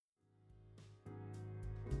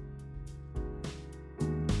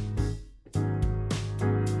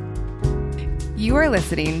You are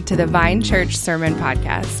listening to the Vine Church Sermon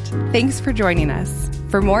Podcast. Thanks for joining us.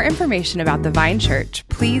 For more information about the Vine Church,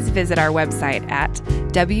 please visit our website at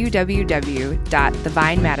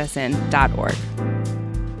www.thevinemadison.org.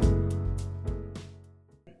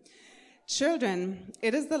 Children,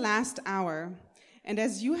 it is the last hour, and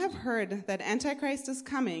as you have heard that Antichrist is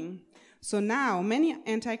coming, so now many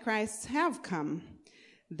Antichrists have come.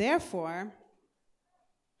 Therefore,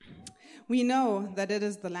 we know that it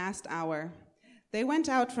is the last hour. They went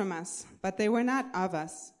out from us, but they were not of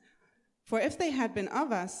us. For if they had been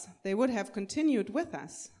of us, they would have continued with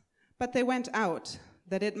us. But they went out,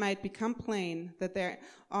 that it might become plain that they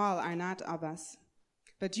all are not of us.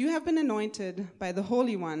 But you have been anointed by the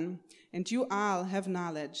Holy One, and you all have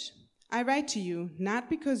knowledge. I write to you, not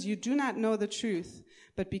because you do not know the truth,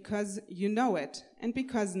 but because you know it, and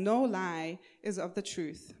because no lie is of the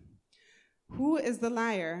truth. Who is the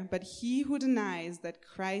liar but he who denies that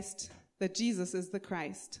Jesus is the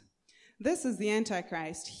Christ? This is the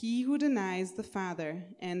Antichrist, he who denies the Father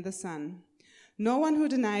and the Son. No one who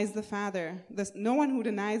denies the Son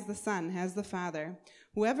has the Father.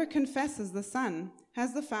 Whoever confesses the Son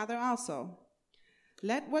has the Father also.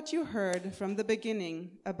 Let what you heard from the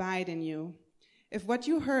beginning abide in you. If what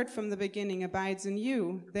you heard from the beginning abides in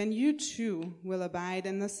you, then you too will abide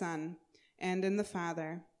in the Son and in the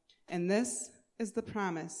Father. And this is the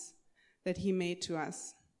promise that he made to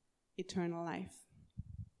us, eternal life.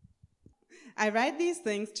 I write these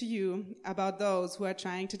things to you about those who are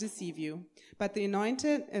trying to deceive you, but the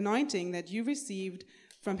anointing that you received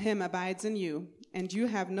from him abides in you, and you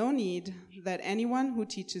have no need that anyone who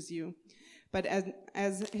teaches you. But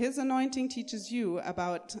as his anointing teaches you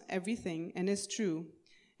about everything and is true,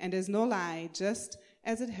 and is no lie, just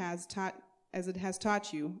as it has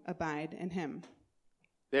taught you, abide in him.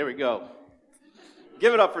 There we go.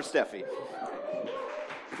 Give it up for Steffi.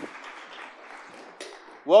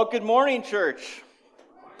 Well, good morning, church.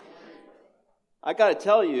 I got to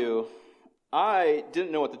tell you, I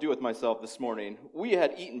didn't know what to do with myself this morning. We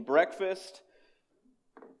had eaten breakfast,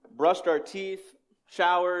 brushed our teeth,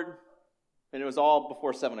 showered, and it was all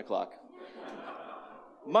before 7 o'clock.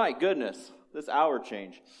 My goodness, this hour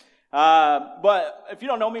change. But if you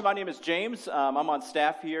don't know me, my name is James. I'm on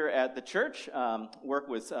staff here at the church, work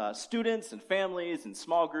with students and families and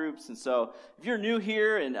small groups. And so if you're new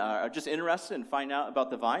here and are just interested in finding out about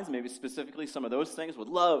the Vines, maybe specifically some of those things, would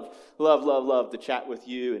love to chat with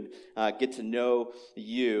you and get to know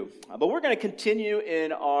you. But we're going to continue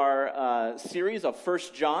in our series of 1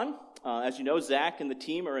 John. As you know, Zach and the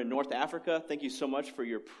team are in North Africa. Thank you so much for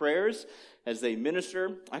your prayers as they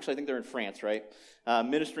minister. Actually, I think they're in France, right?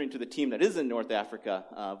 Ministering to the team that is in North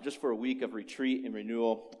Africa, just for a week of retreat and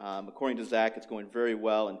renewal. According to Zach, it's going very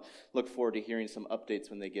well, and look forward to hearing some updates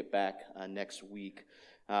when they get back next week.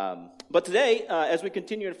 But today, as we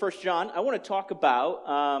continue in 1 John, I want to talk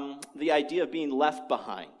about the idea of being left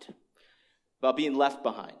behind. About being left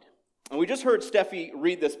behind. And we just heard Steffi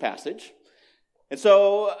read this passage. And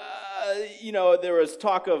so, there was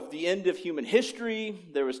talk of the end of human history.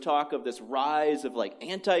 There was talk of this rise of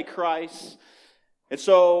Antichrist. And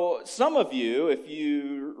so some of you, if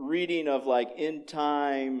you're reading of end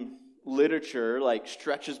time literature,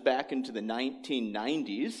 stretches back into the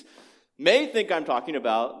 1990s, may think I'm talking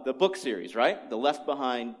about the book series, right? The Left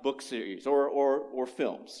Behind book series or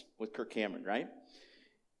films with Kirk Cameron, right?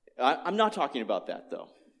 I'm not talking about that, though.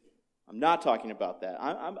 I'm not talking about that.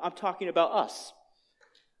 I'm talking about us.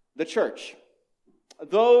 The church,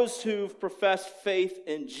 those who've professed faith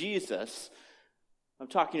in Jesus. I'm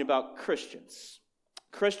talking about Christians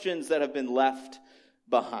that have been left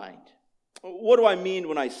behind. What do I mean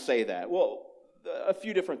when I say that? Well, a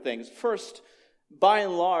few different things. First, by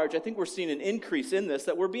and large, I think we're seeing an increase in this,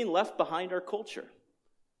 that we're being left behind our culture.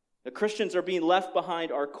 The Christians are being left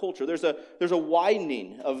behind our culture. There's a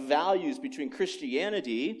widening of values between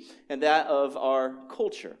Christianity and that of our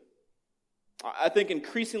culture. I think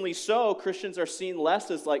increasingly so, Christians are seen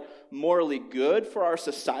less as morally good for our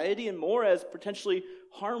society and more as potentially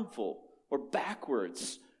harmful or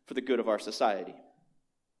backwards for the good of our society.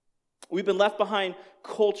 We've been left behind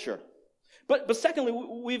culture. But secondly,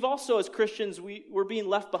 we've also, as Christians, we're being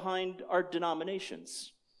left behind our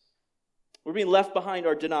denominations. We're being left behind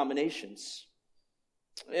our denominations.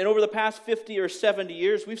 And over the past 50 or 70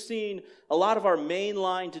 years, we've seen a lot of our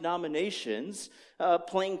mainline denominations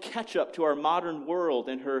playing catch-up to our modern world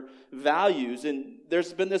and her values. And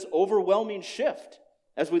there's been this overwhelming shift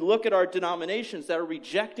as we look at our denominations that are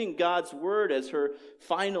rejecting God's word as her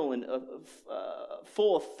final and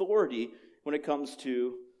full authority when it comes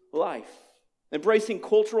to life. Embracing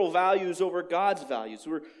cultural values over God's values.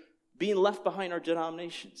 We're being left behind our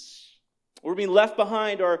denominations. We're being left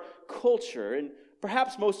behind our culture. And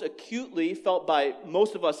perhaps most acutely felt by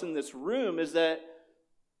most of us in this room is that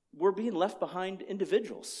we're being left behind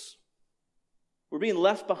individuals. We're being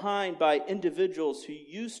left behind by individuals who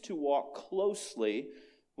used to walk closely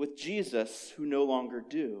with Jesus who no longer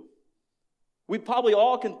do. We probably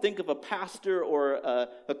all can think of a pastor or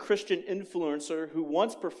a Christian influencer who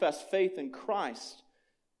once professed faith in Christ,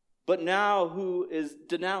 but now who is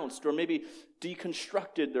denounced or maybe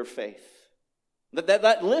deconstructed their faith.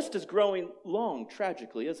 That list is growing long,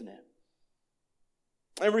 tragically, isn't it?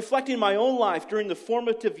 And reflecting my own life during the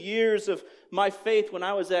formative years of my faith when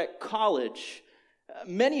I was at college,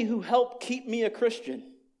 many who helped keep me a Christian,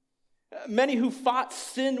 many who fought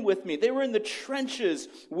sin with me, they were in the trenches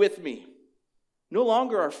with me, no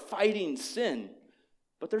longer are fighting sin,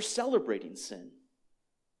 but they're celebrating sin.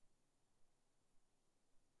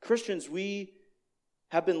 Christians, we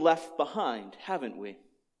have been left behind, haven't we?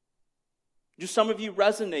 Do some of you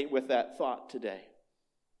resonate with that thought today?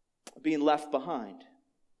 Being left behind.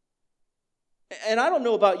 And I don't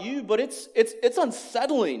know about you, but it's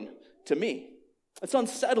unsettling to me. It's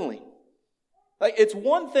unsettling. Like, it's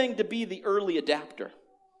one thing to be the early adapter.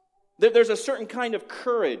 There's a certain kind of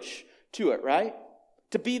courage to it, right?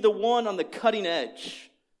 To be the one on the cutting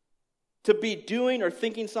edge. To be doing or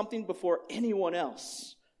thinking something before anyone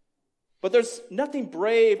else. But there's nothing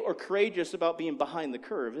brave or courageous about being behind the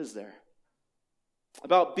curve, is there?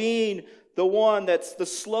 About being the one that's the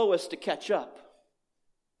slowest to catch up.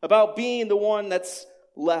 About being the one that's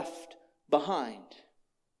left behind.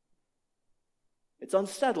 It's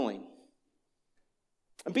unsettling.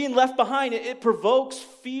 And being left behind, it provokes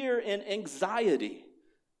fear and anxiety.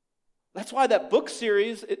 That's why that book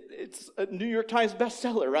series, it's a New York Times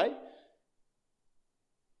bestseller, right?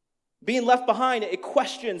 Being left behind, it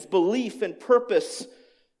questions belief and purpose.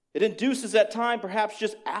 It induces at times perhaps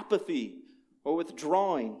just apathy or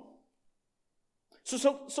withdrawing.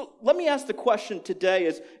 So let me ask the question today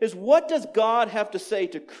is what does God have to say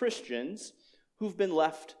to Christians who've been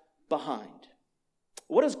left behind?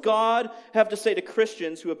 What does God have to say to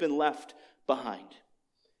Christians who have been left behind?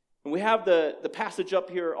 And we have the passage up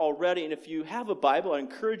here already, and if you have a Bible, I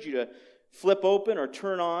encourage you to flip open or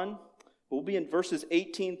turn on. We'll be in verses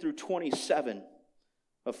 18 through 27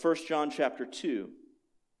 of 1 John chapter 2.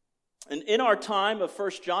 And in our time of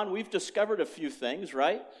 1 John, we've discovered a few things,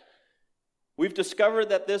 right? We've discovered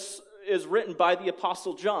that this is written by the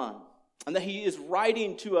Apostle John, and that he is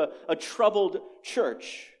writing to a troubled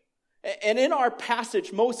church. And in our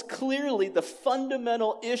passage, most clearly, the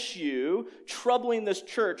fundamental issue troubling this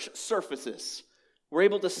church surfaces. We're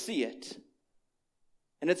able to see it.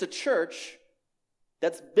 And it's a church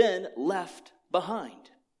that's been left behind.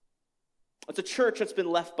 It's a church that's been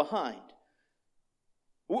left behind.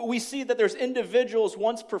 We see that there's individuals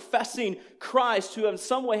once professing Christ who in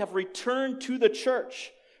some way have returned to the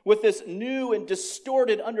church with this new and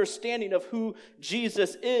distorted understanding of who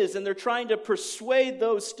Jesus is. And they're trying to persuade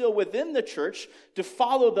those still within the church to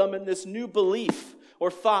follow them in this new belief or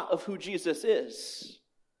thought of who Jesus is.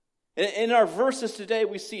 In our verses today,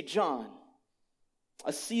 we see John,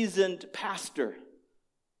 a seasoned pastor,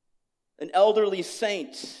 an elderly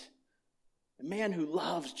saint, a man who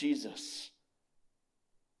loves Jesus.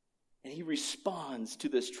 And he responds to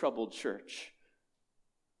this troubled church.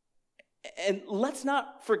 And let's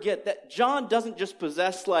not forget that John doesn't just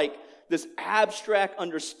possess like this abstract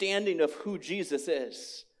understanding of who Jesus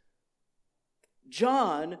is.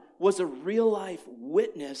 John was a real-life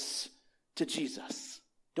witness to Jesus.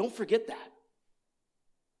 Don't forget that.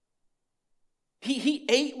 He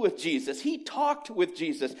ate with Jesus. He talked with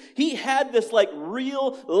Jesus. He had this like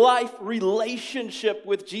real-life relationship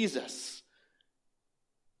with Jesus.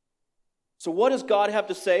 So what does God have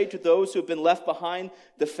to say to those who have been left behind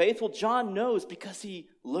the faith? Well, John knows because he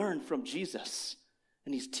learned from Jesus.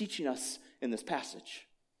 And he's teaching us in this passage.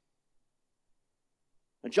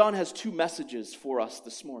 And John has two messages for us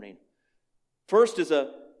this morning. First is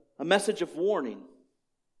a message of warning.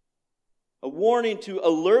 A warning to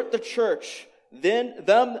alert the church, them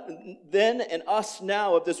and us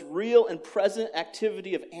now, of this real and present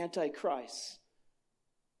activity of Antichrist.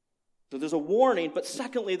 So there's a warning, but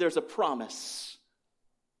secondly, there's a promise.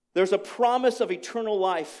 There's a promise of eternal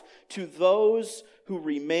life to those who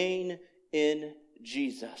remain in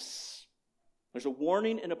Jesus. There's a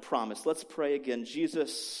warning and a promise. Let's pray again.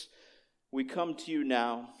 Jesus, we come to you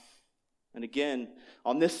now. And again,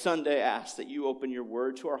 on this Sunday, ask that you open your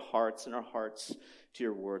word to our hearts and our hearts to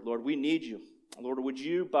your word. Lord, we need you. Lord, would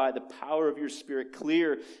you, by the power of your Spirit,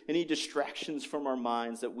 clear any distractions from our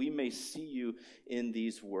minds that we may see you in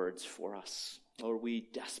these words for us. Lord, we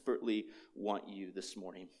desperately want you this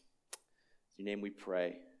morning. In your name we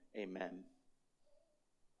pray. Amen.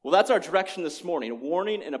 Well, that's our direction this morning, a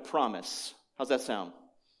warning and a promise. How's that sound?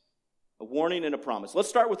 A warning and a promise. Let's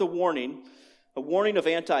start with a warning of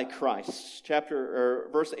Antichrist,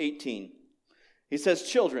 verse 18. He says,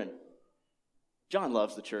 children, John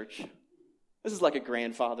loves the church. This is like a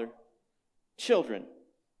grandfather. Children,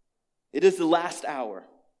 it is the last hour.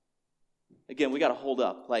 Again, we got to hold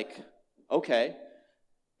up. Okay,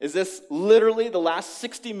 is this literally the last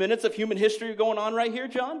 60 minutes of human history going on right here,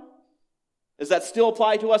 John? Does that still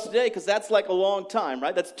apply to us today? Because that's like a long time,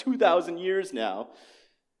 right? That's 2,000 years now.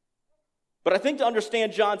 But I think to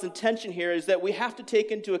understand John's intention here is that we have to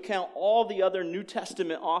take into account all the other New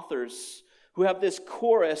Testament authors who have this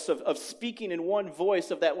chorus of speaking in one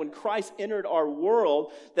voice of that when Christ entered our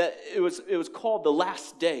world, that it was called the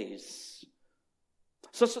last days.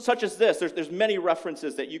 Such as this, there's many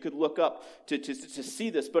references that you could look up to see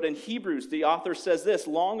this, but in Hebrews, the author says this,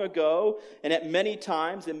 long ago and at many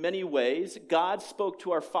times, in many ways, God spoke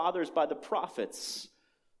to our fathers by the prophets.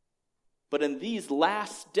 But in these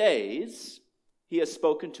last days, he has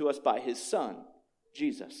spoken to us by his Son,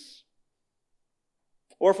 Jesus.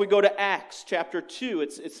 Or if we go to Acts chapter 2,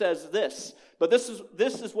 it says this, but this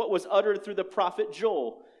is what was uttered through the prophet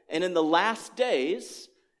Joel. And in the last days,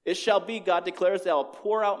 it shall be, God declares, that I will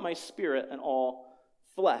pour out my spirit on all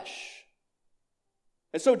flesh.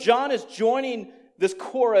 And so John is joining this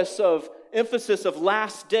chorus of emphasis of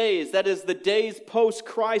last days, that is the days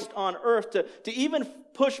post-Christ on earth, to even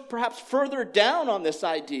push perhaps further down on this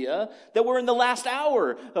idea that we're in the last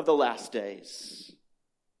hour of the last days.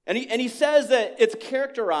 And he says that it's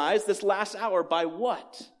characterized, this last hour, by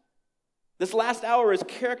what? This last hour is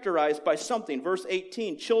characterized by something. Verse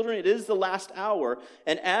 18, children, it is the last hour,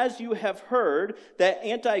 and as you have heard that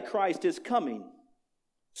Antichrist is coming,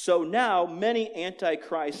 so now many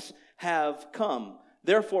Antichrists have come.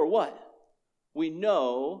 Therefore what? We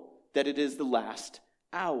know that it is the last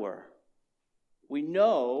hour. We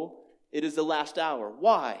know it is the last hour.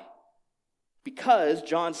 Why? Because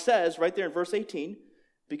John says right there in verse 18,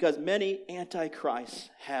 because many Antichrists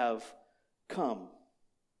have come.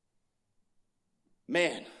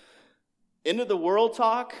 Man, end of the world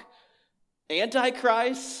talk,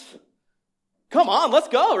 Antichrist. Come on, let's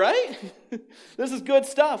go, right? This is good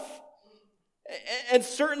stuff. And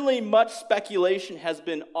certainly much speculation has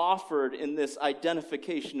been offered in this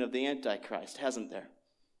identification of the Antichrist, hasn't there?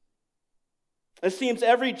 It seems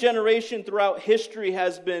every generation throughout history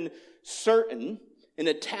has been certain in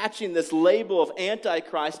attaching this label of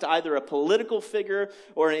Antichrist to either a political figure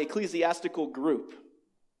or an ecclesiastical group.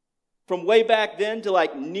 From way back then to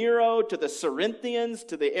like Nero, to the Cerinthians,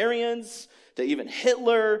 to the Arians, to even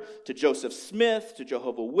Hitler, to Joseph Smith, to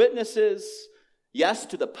Jehovah's Witnesses, yes,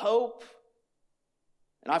 to the Pope.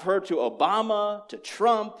 And I've heard to Obama, to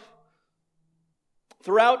Trump.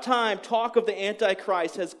 Throughout time, talk of the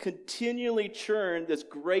Antichrist has continually churned this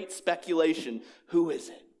great speculation. Who is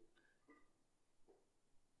it?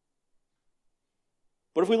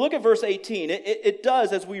 But if we look at verse 18, it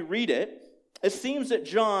does, as we read it, it seems that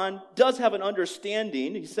John does have an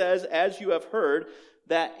understanding. He says, as you have heard,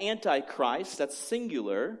 that Antichrist, that's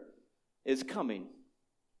singular, is coming.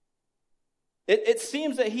 It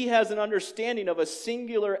seems that he has an understanding of a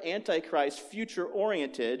singular Antichrist,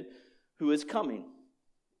 future-oriented, who is coming.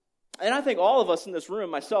 And I think all of us in this room,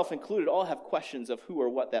 myself included, all have questions of who or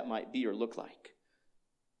what that might be or look like.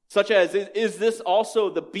 Such as, is this also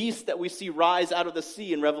the beast that we see rise out of the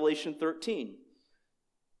sea in Revelation 13?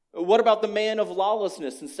 What about the man of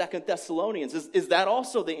lawlessness in 2 Thessalonians? Is that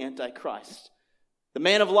also the Antichrist? The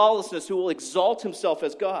man of lawlessness who will exalt himself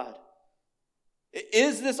as God.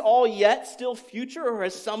 Is this all yet still future, or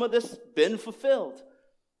has some of this been fulfilled?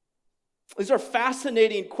 These are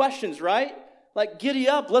fascinating questions, right? Like, giddy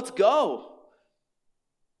up, let's go.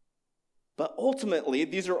 But ultimately,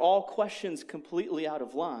 these are all questions completely out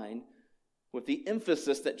of line with the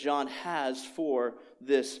emphasis that John has for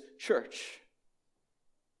this church.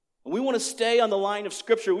 We want to stay on the line of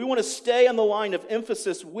Scripture. We want to stay on the line of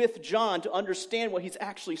emphasis with John to understand what he's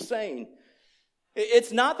actually saying.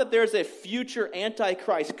 It's not that there's a future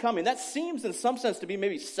Antichrist coming. That seems in some sense to be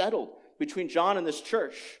maybe settled between John and this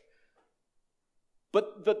church.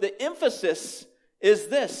 But the emphasis is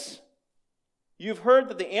this. You've heard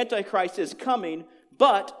that the Antichrist is coming,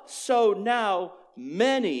 but so now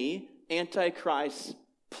many Antichrists,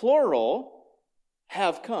 plural,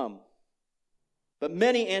 have come. But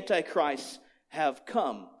many Antichrists have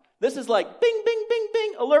come. This is like bing, bing, bing,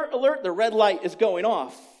 bing, alert, alert, the red light is going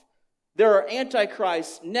off. There are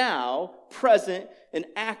Antichrists now present and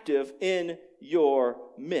active in your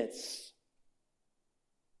midst.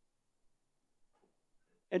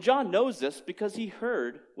 And John knows this because he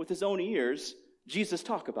heard with his own ears Jesus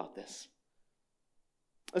talk about this.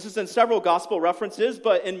 This is in several gospel references,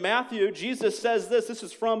 but in Matthew, Jesus says this. This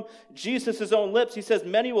is from Jesus' own lips. He says,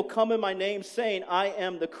 "Many will come in my name, saying, 'I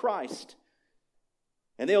am the Christ.'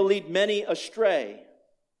 And they will lead many astray."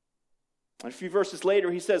 And a few verses later,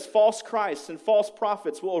 he says, "False Christs and false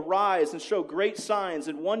prophets will arise and show great signs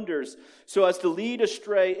and wonders, so as to lead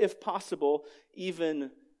astray, if possible,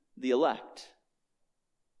 even the elect."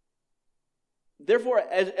 Therefore,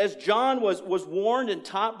 as John was warned and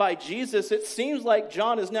taught by Jesus, it seems like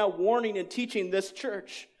John is now warning and teaching this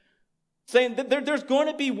church, saying that there's going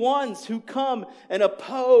to be ones who come and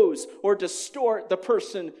oppose or distort the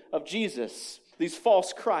person of Jesus, these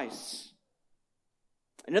false Christs.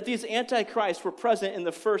 And if these antichrists were present in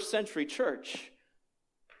the first century church,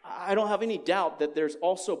 I don't have any doubt that there's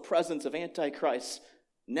also presence of antichrists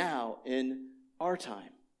now in our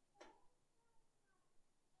time.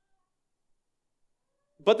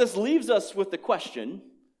 But this leaves us with the question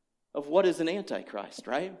of what is an antichrist,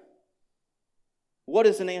 right? What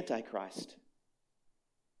is an antichrist?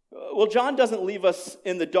 Well, John doesn't leave us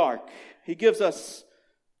in the dark. He gives us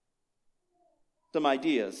some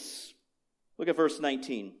ideas. Look at verse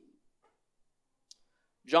 19.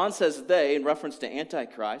 John says they, in reference to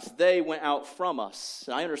Antichrist, they went out from us.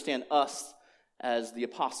 And I understand us as the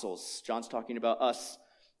apostles. John's talking about us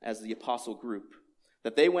as the apostle group.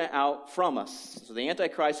 That they went out from us. So the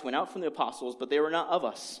Antichrist went out from the apostles, but they were not of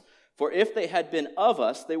us. For if they had been of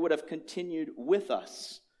us, they would have continued with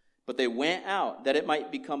us. But they went out, that it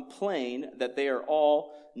might become plain that they are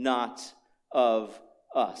all not of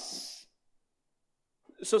us.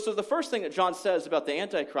 So the first thing that John says about the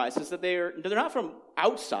Antichrist is that they're not from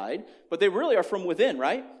outside, but they really are from within,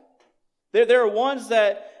 right? There are ones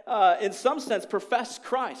that, in some sense, profess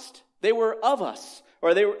Christ. They were of us,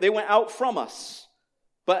 or they went out from us.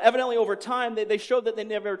 But evidently over time, they showed that they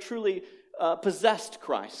never truly possessed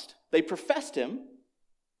Christ. They professed him,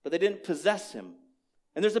 but they didn't possess him.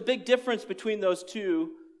 And there's a big difference between those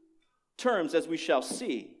two terms, as we shall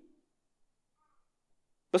see.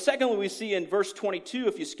 But secondly, we see in verse 22,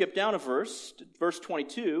 if you skip down a verse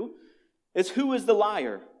 22, is who is the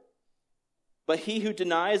liar? But he who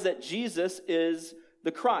denies that Jesus is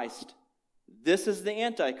the Christ. This is the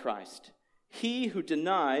Antichrist. He who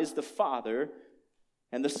denies the Father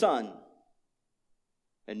and the Son.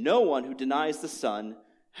 And no one who denies the Son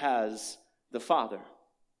has the Father.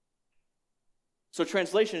 So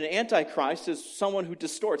translation, an Antichrist is someone who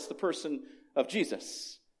distorts the person of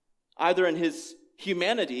Jesus, either in his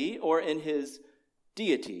humanity or in his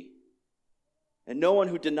deity. And no one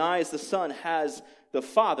who denies the Son has the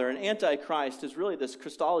Father. An Antichrist is really this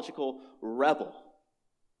Christological rebel.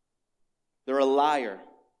 They're a liar.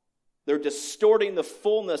 They're distorting the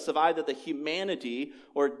fullness of either the humanity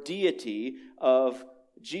or deity of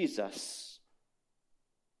Jesus.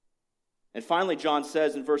 And finally, John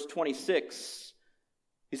says in verse 26,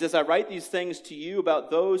 he says, "I write these things to you about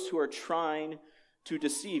those who are trying to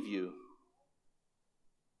deceive you."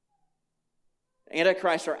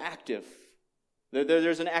 Antichrists are active.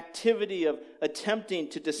 There's an activity of attempting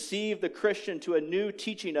to deceive the Christian to a new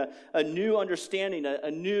teaching, a new understanding,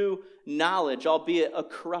 a new knowledge, albeit a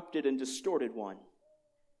corrupted and distorted one.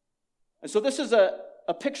 And so this is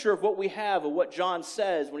a picture of what we have, of what John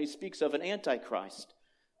says when he speaks of an Antichrist.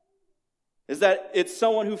 Is that it's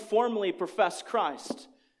someone who formerly professed Christ.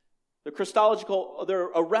 They're Christological, they're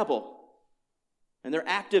a rebel. And they're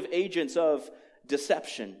active agents of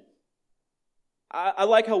deception. I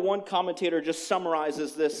like how one commentator just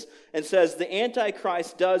summarizes this and says, the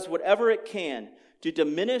Antichrist does whatever it can to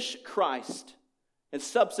diminish Christ and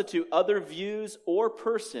substitute other views or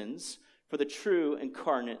persons for the true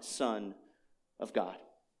incarnate Son of God.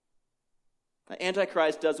 The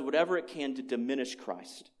Antichrist does whatever it can to diminish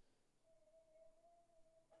Christ.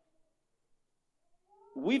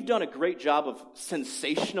 We've done a great job of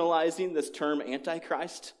sensationalizing this term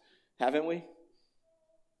Antichrist, haven't we?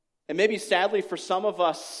 And maybe sadly for some of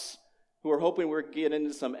us who are hoping we're getting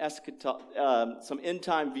into some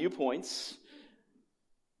end-time viewpoints,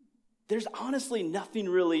 there's honestly nothing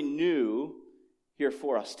really new here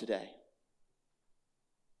for us today.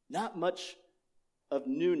 Not much of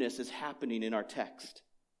newness is happening in our text.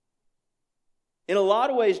 In a lot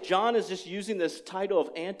of ways, John is just using this title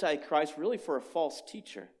of Antichrist really for a false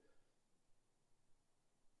teacher.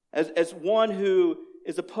 As one who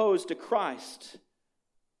is opposed to Christ.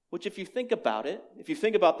 Which if you think about it, if you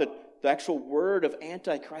think about the actual word of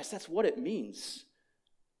Antichrist, that's what it means.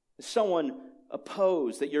 It's someone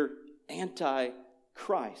opposed, that you're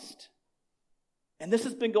anti-Christ. And this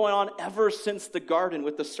has been going on ever since the garden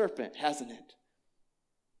with the serpent, hasn't it?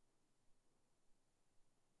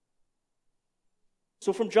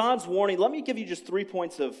 So from John's warning, let me give you just 3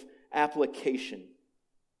 points of application.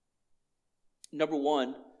 Number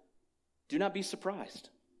 1, do not be surprised.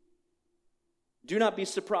 Do not be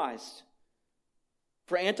surprised.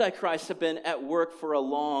 For Antichrists have been at work for a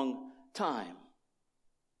long time.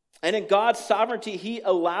 And in God's sovereignty, he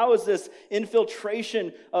allows this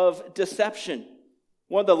infiltration of deception.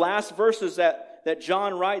 One of the last verses that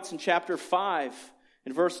John writes in chapter 5,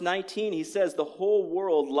 in verse 19, he says, the whole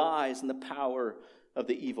world lies in the power of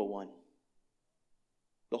the evil one.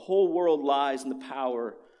 The whole world lies in the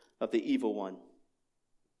power of the evil one.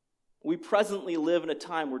 We presently live in a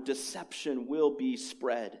time where deception will be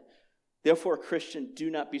spread. Therefore, Christian, do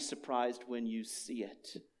not be surprised when you see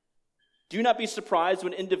it. Do not be surprised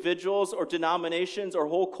when individuals or denominations or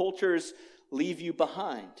whole cultures leave you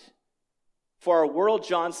behind. For our world,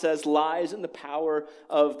 John says, lies in the power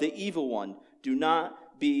of the evil one. Do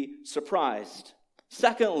not be surprised.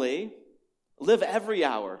 Secondly, live every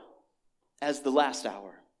hour as the last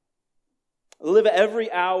hour. Live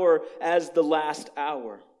every hour as the last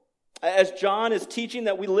hour. As John is teaching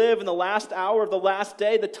that we live in the last hour of the last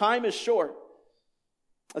day, the time is short.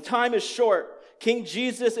 The time is short. King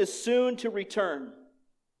Jesus is soon to return.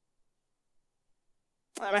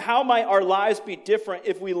 I mean, how might our lives be different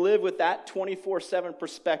if we live with that 24/7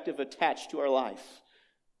 perspective attached to our life?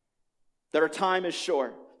 That our time is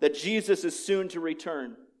short, that Jesus is soon to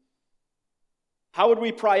return. How would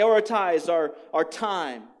we prioritize our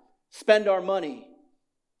time, spend our money,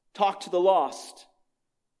 talk to the lost?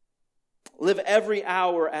 Live every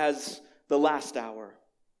hour as the last hour.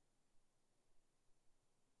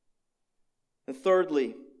 And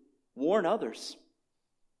thirdly, warn others.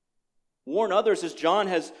 Warn others as John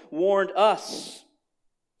has warned us.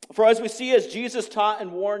 For as we see, as Jesus taught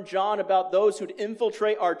and warned John about those who'd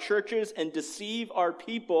infiltrate our churches and deceive our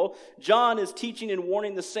people, John is teaching and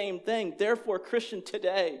warning the same thing. Therefore, Christian,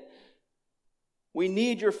 today, we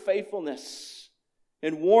need your faithfulness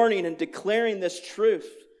in warning and declaring this truth.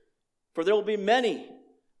 For there will be many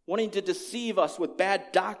wanting to deceive us with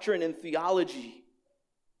bad doctrine and theology.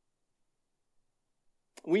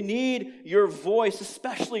 We need your voice,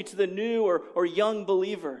 especially to the new or young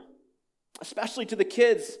believer, especially to the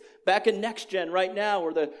kids back in Next Gen right now,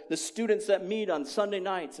 or the students that meet on Sunday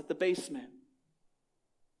nights at the basement.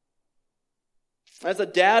 As a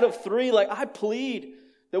dad of 3, I plead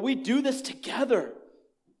that we do this together.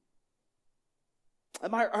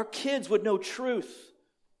 And our kids would know truth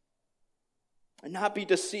and not be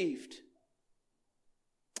deceived.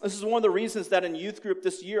 This is one of the reasons that in youth group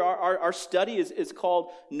this year, our study is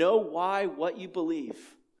called Know Why What You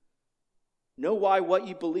Believe. Know why what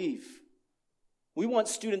you believe. We want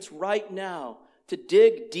students right now to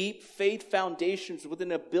dig deep faith foundations with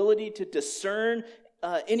an ability to discern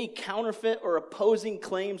any counterfeit or opposing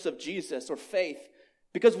claims of Jesus or faith,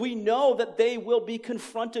 because we know that they will be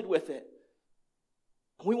confronted with it.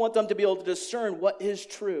 We want them to be able to discern what is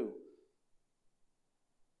true.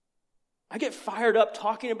 I get fired up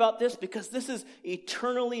talking about this because this is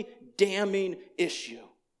eternally damning issue.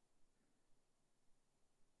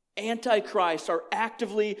 Antichrists are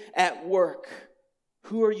actively at work.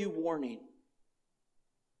 Who are you warning?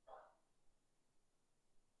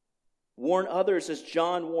 Warn others as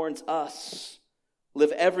John warns us.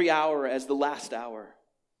 Live every hour as the last hour.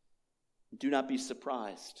 Do not be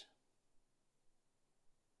surprised.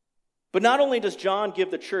 But not only does John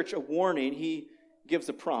give the church a warning, he gives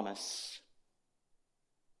a promise.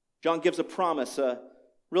 John gives a promise,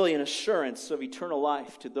 really an assurance of eternal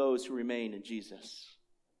life to those who remain in Jesus.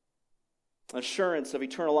 Assurance of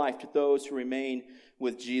eternal life to those who remain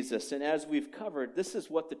with Jesus. And as we've covered, this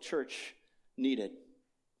is what the church needed.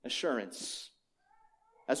 Assurance.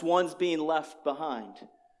 As one's being left behind.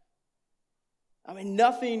 I mean,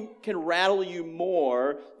 nothing can rattle you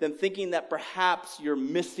more than thinking that perhaps you're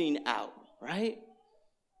missing out, right?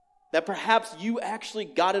 That perhaps you actually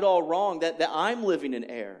got it all wrong, that I'm living in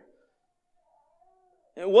error.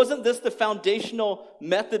 And wasn't this the foundational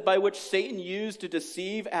method by which Satan used to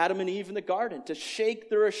deceive Adam and Eve in the garden? To shake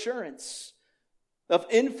their assurance, of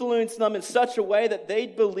influencing them in such a way that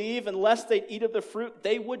they'd believe unless they'd eat of the fruit,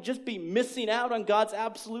 they would just be missing out on God's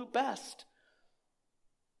absolute best.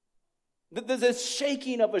 There's this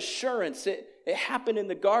shaking of assurance. It happened in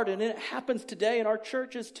the garden, and it happens today in our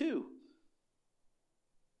churches too.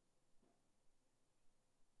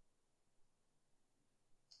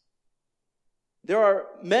 There are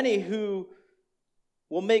many who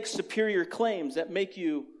will make superior claims that make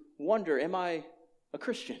you wonder, am I a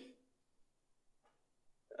Christian?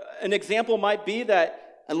 An example might be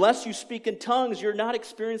that unless you speak in tongues, you're not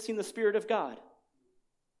experiencing the Spirit of God.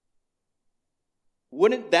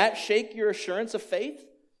 Wouldn't that shake your assurance of faith?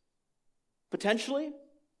 Potentially?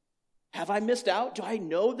 Have I missed out? Do I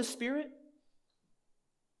know the Spirit?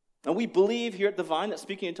 And we believe here at the Vine that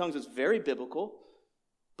speaking in tongues is very biblical,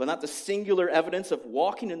 but not the singular evidence of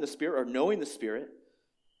walking in the Spirit or knowing the Spirit.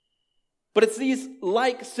 But it's these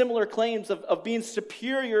similar claims of being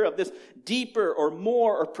superior, of this deeper or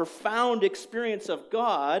more or profound experience of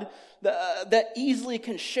God that easily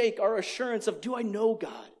can shake our assurance of, do I know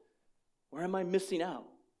God? Or am I missing out?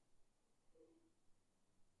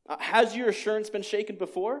 Has your assurance been shaken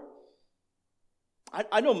before?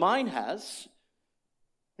 I know mine has,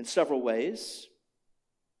 in several ways.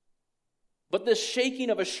 But this shaking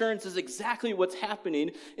of assurance is exactly what's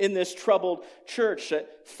happening in this troubled church.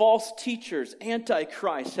 That false teachers,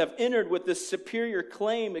 antichrist, have entered with this superior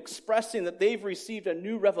claim, expressing that they've received a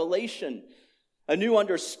new revelation, a new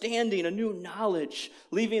understanding, a new knowledge,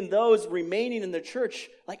 leaving those remaining in the church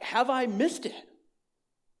like, have I missed it?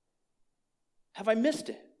 Have I missed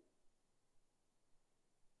it?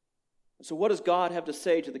 So what does God have to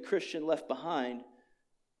say to the Christian left behind?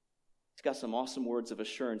 He's got some awesome words of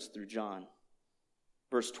assurance through John.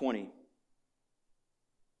 Verse 20,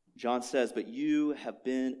 John says, "But you have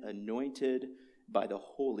been anointed by the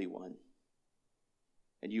Holy One,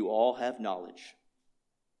 and you all have knowledge.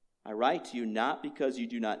 I write to you not because you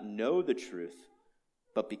do not know the truth,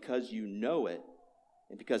 but because you know it,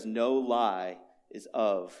 and because no lie is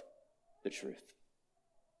of the truth."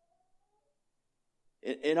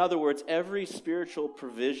 In other words, every spiritual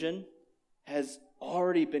provision has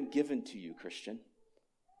already been given to you, Christian.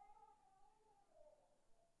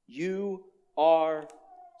 You are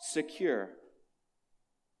secure.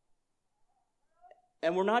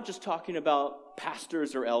 And we're not just talking about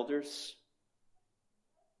pastors or elders.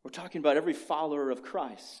 We're talking about every follower of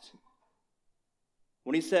Christ.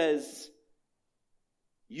 When he says,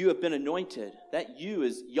 you have been anointed, that you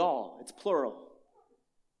is y'all, it's plural.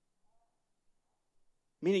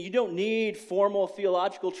 Meaning you don't need formal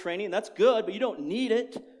theological training. That's good, but you don't need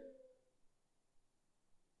it.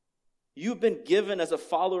 You've been given as a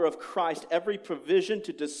follower of Christ every provision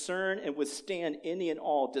to discern and withstand any and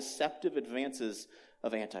all deceptive advances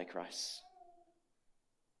of Antichrist.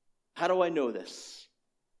 How do I know this?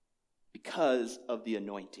 Because of the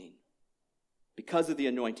anointing. Because of the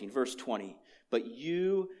anointing. Verse 20. But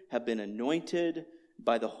you have been anointed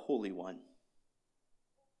by the Holy One.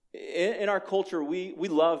 In our culture, we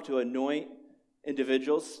love to anoint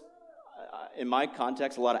individuals. In my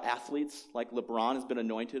context, a lot of athletes, like LeBron, has been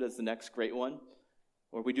anointed as the next great one.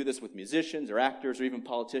 Or we do this with musicians or actors or even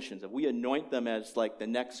politicians. We anoint them as like the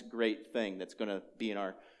next great thing that's going to be in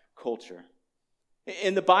our culture.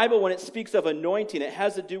 In the Bible, when it speaks of anointing, it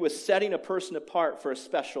has to do with setting a person apart for a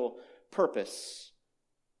special purpose.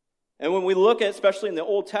 And when we look at, especially in the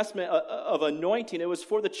Old Testament, of anointing, it was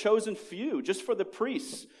for the chosen few, just for the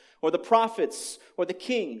priests, or the prophets, or the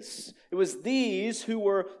kings. It was these who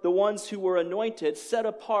were the ones who were anointed, set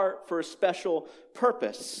apart for a special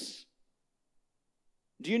purpose.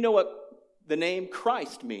 Do you know what the name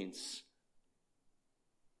Christ means?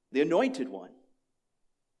 The anointed one.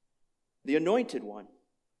 The anointed one.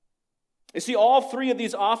 You see, all three of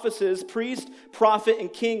these offices, priest, prophet,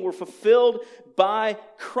 and king, were fulfilled by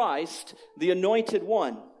Christ, the anointed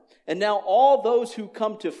one. And now all those who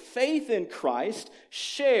come to faith in Christ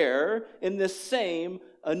share in this same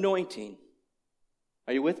anointing.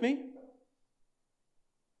 Are you with me?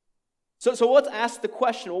 So let's ask the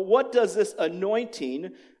question, well, what does this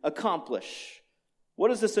anointing accomplish? What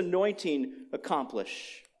does this anointing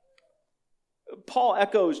accomplish? Paul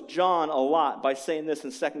echoes John a lot by saying this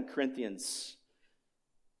in 2 Corinthians.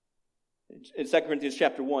 In 2 Corinthians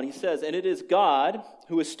chapter 1, he says, "And it is God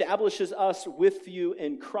who establishes us with you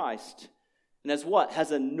in Christ, and as what?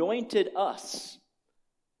 Has anointed us,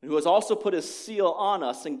 and who has also put his seal on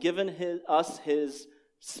us and given us his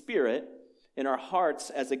Spirit in our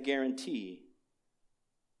hearts as a guarantee."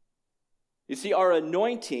 You see, our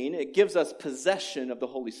anointing, it gives us possession of the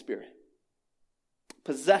Holy Spirit.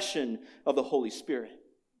 Possession of the Holy Spirit.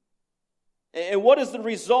 And what is the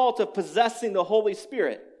result of possessing the Holy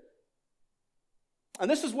Spirit? And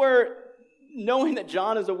this is where knowing that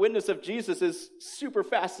John is a witness of Jesus is super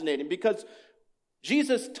fascinating, because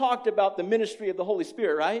Jesus talked about the ministry of the Holy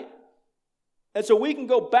Spirit, right? And so we can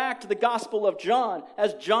go back to the Gospel of John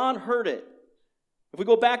as John heard it. If we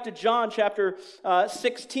go back to John chapter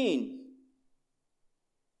 16,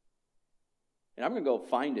 and I'm going to go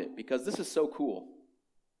find it because this is so cool.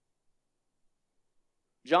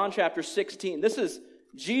 John chapter 16. This is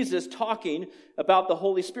Jesus talking about the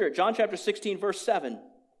Holy Spirit. John chapter 16, verse 7.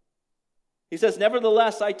 He says,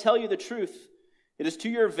 "Nevertheless, I tell you the truth. It is to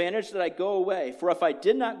your advantage that I go away. For if I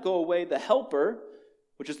did not go away, the Helper,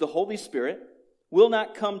 which is the Holy Spirit, will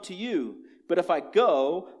not come to you. But if I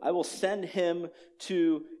go, I will send him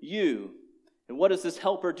to you. And what does this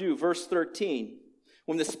Helper do? Verse 13.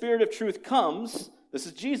 When the Spirit of truth comes, this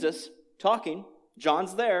is Jesus talking,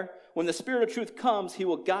 John's there. When the Spirit of truth comes, he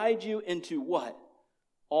will guide you into what?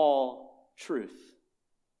 All truth.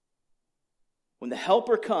 When the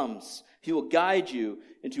Helper comes, he will guide you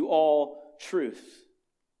into all truth.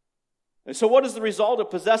 And so what is the result of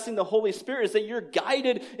possessing the Holy Spirit? Is that you're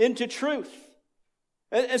guided into truth.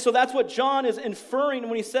 And so that's what John is inferring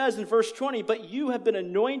when he says in verse 20, but you have been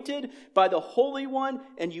anointed by the Holy One,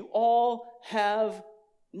 and you all have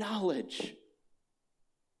knowledge.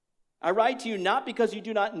 I write to you not because you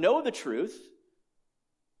do not know the truth,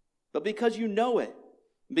 but because you know it,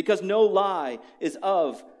 because no lie is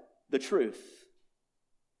of the truth.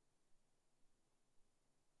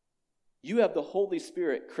 You have the Holy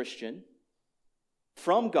Spirit, Christian,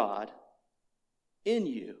 from God in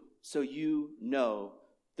you, so you know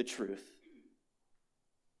the truth.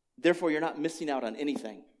 Therefore, you're not missing out on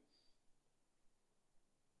anything.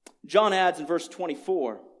 John adds in verse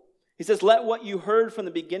 24, he says, let what you heard from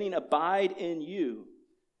the beginning abide in you.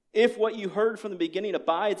 If what you heard from the beginning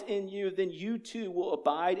abides in you, then you too will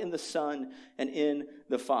abide in the Son and in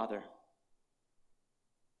the Father.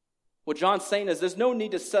 What John's saying is there's no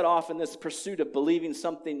need to set off in this pursuit of believing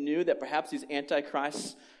something new that perhaps these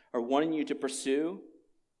antichrists are wanting you to pursue.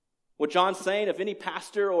 What John's saying, if any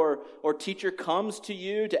pastor or teacher comes to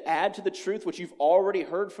you to add to the truth which you've already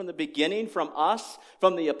heard from the beginning, from us,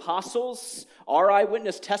 from the apostles, our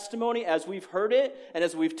eyewitness testimony as we've heard it and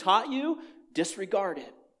as we've taught you, disregard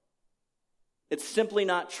it. It's simply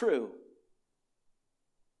not true.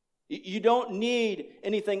 You don't need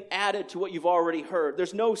anything added to what you've already heard.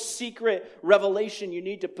 There's no secret revelation you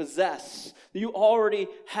need to possess. You already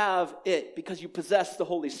have it because you possess the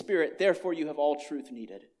Holy Spirit. Therefore, you have all truth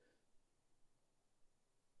needed.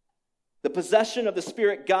 The possession of the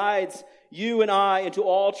Spirit guides you and I into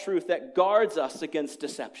all truth that guards us against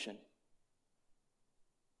deception.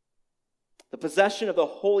 The possession of the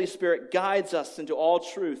Holy Spirit guides us into all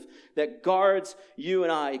truth that guards you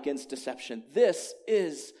and I against deception. This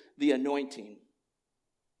is the anointing.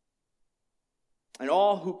 And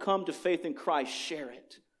all who come to faith in Christ share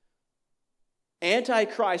it.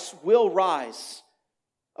 Antichrist will rise.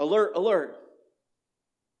 Alert, alert.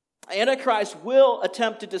 Antichrist will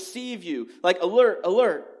attempt to deceive you, like alert,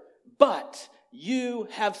 alert. But you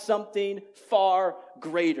have something far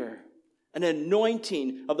greater, an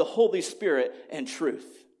anointing of the Holy Spirit and truth.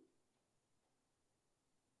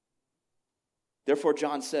 Therefore,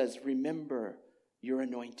 John says, remember your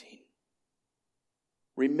anointing.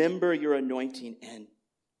 Remember your anointing and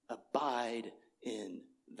abide in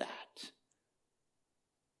that.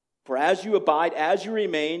 For as you abide, as you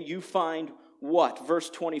remain, you find what?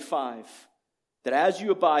 Verse 25. That as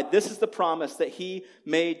you abide, this is the promise that he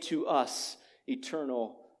made to us,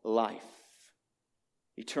 eternal life.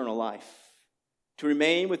 Eternal life. To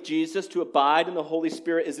remain with Jesus, to abide in the Holy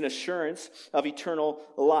Spirit is an assurance of eternal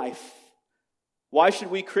life. Why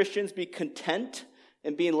should we Christians be content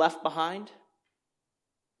in being left behind?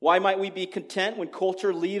 Why might we be content when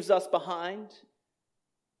culture leaves us behind?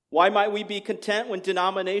 Why might we be content when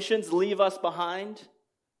denominations leave us behind?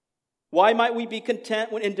 Why might we be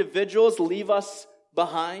content when individuals leave us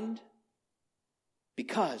behind?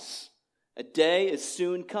 Because a day is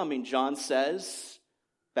soon coming, John says,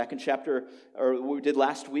 back in what we did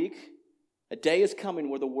last week. A day is coming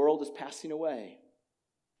where the world is passing away,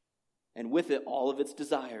 and with it all of its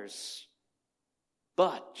desires.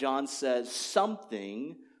 But, John says,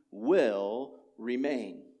 something will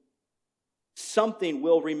remain. Something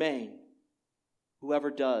will remain.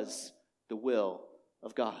 Whoever does the will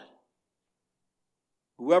of God.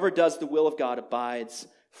 Whoever does the will of God abides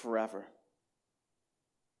forever.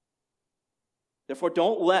 Therefore,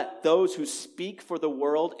 don't let those who speak for the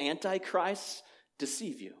world, antichrists,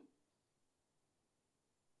 deceive you.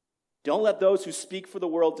 Don't let those who speak for the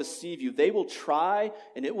world deceive you. They will try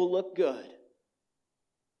and it will look good.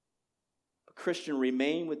 But Christian,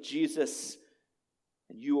 remain with Jesus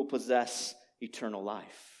and you will possess eternal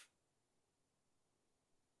life.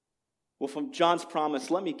 Well, from John's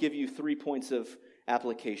promise, let me give you 3 points of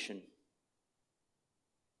application.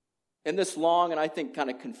 In this long and I think kind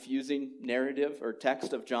of confusing narrative or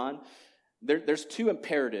text of John, there's 2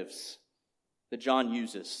 imperatives that John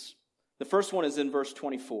uses. The first one is in verse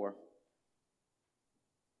 24.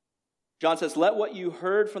 John says, let what you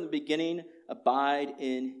heard from the beginning abide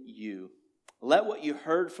in you. Let what you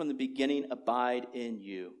heard from the beginning abide in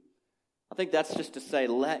you. I think that's just to say,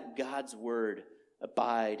 let God's word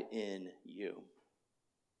abide in you.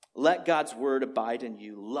 Let God's word abide in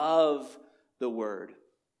you. Love the word.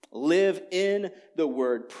 Live in the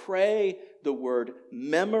word. Pray the word.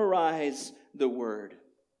 Memorize the word.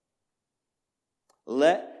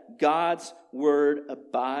 Let God's word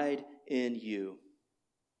abide in you.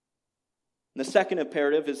 And the second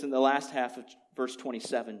imperative is in the last half of verse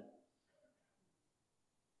 27,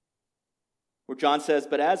 where John says,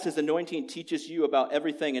 "But as his anointing teaches you about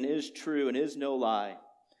everything and is true and is no lie,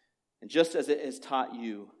 and just as it has taught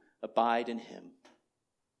you, abide in him."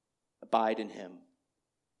 Abide in him.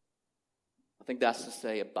 I think that's to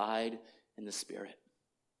say, abide in the Spirit.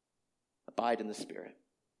 Abide in the Spirit.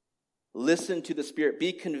 Listen to the Spirit.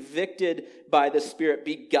 Be convicted by the Spirit.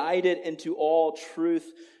 Be guided into all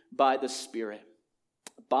truth by the Spirit.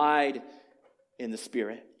 Abide in the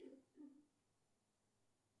Spirit.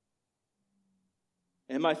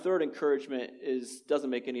 And my third encouragement doesn't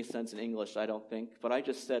make any sense in English, I don't think, but I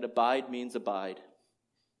just said abide means abide.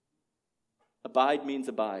 Abide means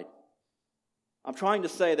abide. I'm trying to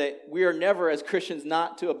say that we are never, as Christians,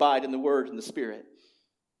 not to abide in the Word and the Spirit.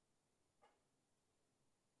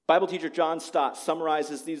 Bible teacher John Stott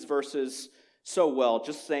summarizes these verses so well,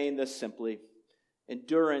 just saying this simply: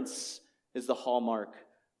 endurance is the hallmark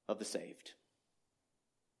of the saved.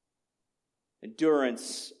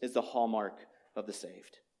 Endurance is the hallmark of the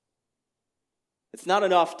saved. It's not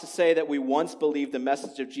enough to say that we once believed the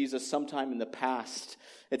message of Jesus sometime in the past.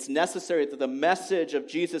 It's necessary that the message of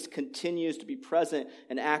Jesus continues to be present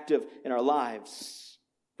and active in our lives.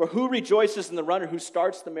 For who rejoices in the runner who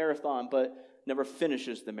starts the marathon but never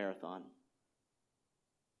finishes the marathon?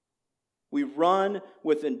 We run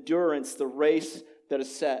with endurance the race that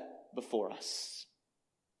is set before us,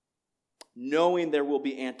 knowing there will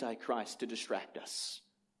be Antichrist to distract us.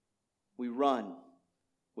 We run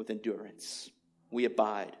with endurance. We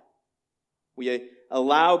abide. We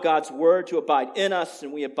allow God's word to abide in us,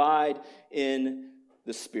 and we abide in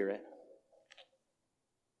the Spirit.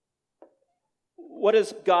 What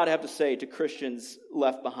does God have to say to Christians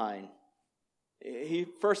left behind? He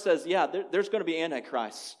first says, there's going to be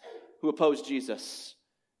antichrists who oppose Jesus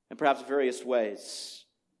in perhaps various ways,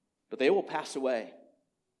 but they will pass away.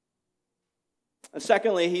 And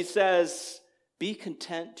secondly, he says, be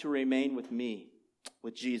content to remain with me,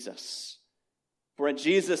 with Jesus. For in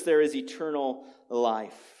Jesus there is eternal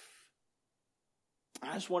life.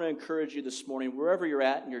 I just want to encourage you this morning, wherever you're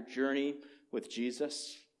at in your journey with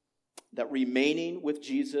Jesus, that remaining with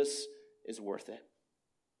Jesus is worth it.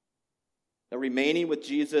 That remaining with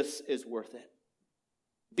Jesus is worth it.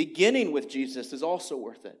 Beginning with Jesus is also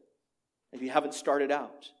worth it, if you haven't started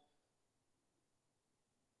out.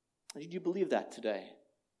 Do you believe that today?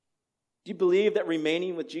 Do you believe that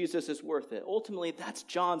remaining with Jesus is worth it? Ultimately, that's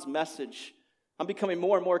John's message. I'm becoming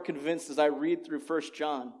more and more convinced as I read through 1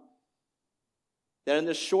 John that in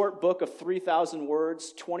this short book of 3,000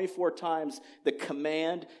 words, 24 times, the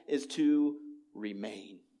command is to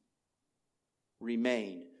remain.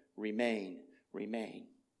 Remain, remain, remain.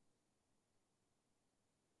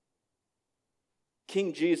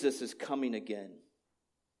 King Jesus is coming again.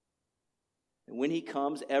 And when he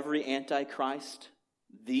comes, every Antichrist,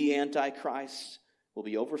 the Antichrist, will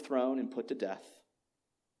be overthrown and put to death.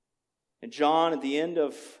 And John, at the end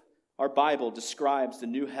of our Bible, describes the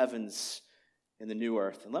new heavens and the new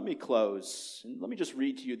earth. And let me close, and let me just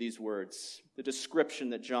read to you these words, the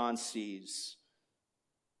description that John sees.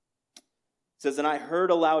 It says, "And I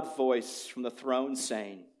heard a loud voice from the throne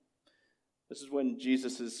saying," this is when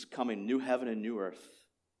Jesus is coming, new heaven and new earth.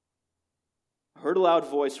 "I heard a loud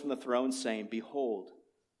voice from the throne saying, Behold,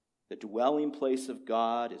 the dwelling place of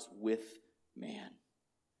God is with man,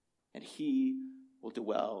 and he will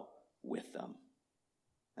dwell with them.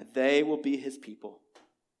 And they will be his people.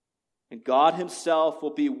 And God himself will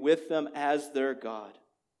be with them as their God.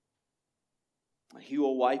 And he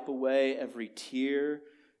will wipe away every tear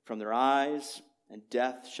from their eyes, and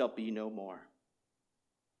death shall be no more.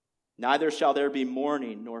 Neither shall there be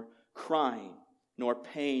mourning, nor crying, nor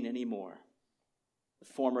pain anymore. The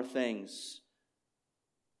former things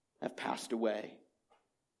have passed away.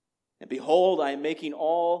 And behold, I am making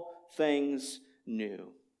all things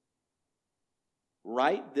new.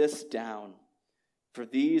 Write this down, for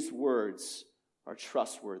these words are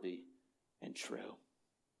trustworthy and true."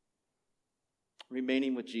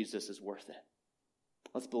 Remaining with Jesus is worth it.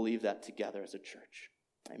 Let's believe that together as a church.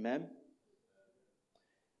 Amen?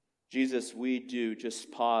 Jesus, we do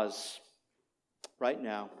just pause right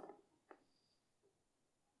now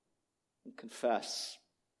and confess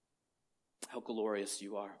how glorious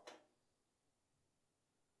you are.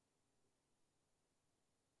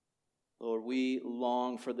 Lord, we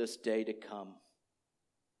long for this day to come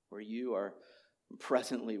where you are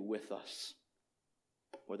presently with us,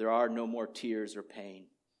 where there are no more tears or pain.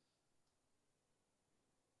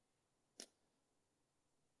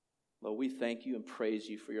 Lord, we thank you and praise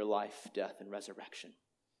you for your life, death, and resurrection.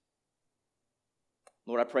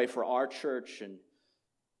 Lord, I pray for our church and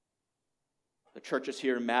the churches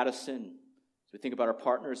here in Madison, as we think about our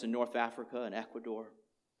partners in North Africa and Ecuador,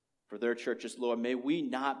 for their churches, Lord, may we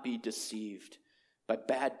not be deceived by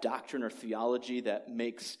bad doctrine or theology that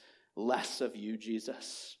makes less of you,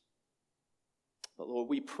 Jesus. But Lord,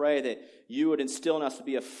 we pray that you would instill in us to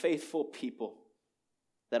be a faithful people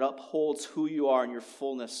that upholds who you are in your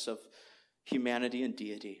fullness of humanity and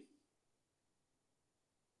deity.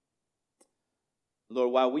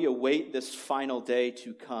 Lord, while we await this final day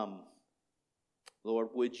to come, Lord,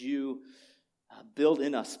 would you build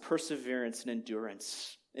in us perseverance and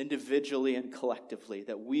endurance, individually and collectively,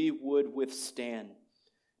 that we would withstand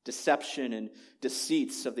deception and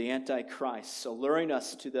deceits of the Antichrist, alluring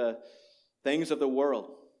us to the things of the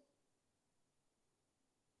world.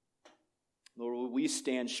 Lord, will we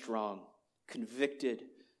stand strong, convicted,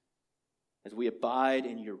 as we abide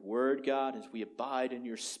in your word, God, as we abide in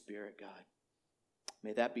your spirit, God.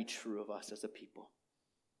 May that be true of us as a people.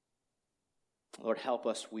 Lord, help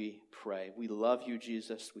us, we pray. We love you,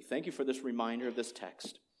 Jesus. We thank you for this reminder of this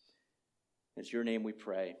text. In your name we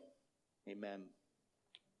pray. Amen.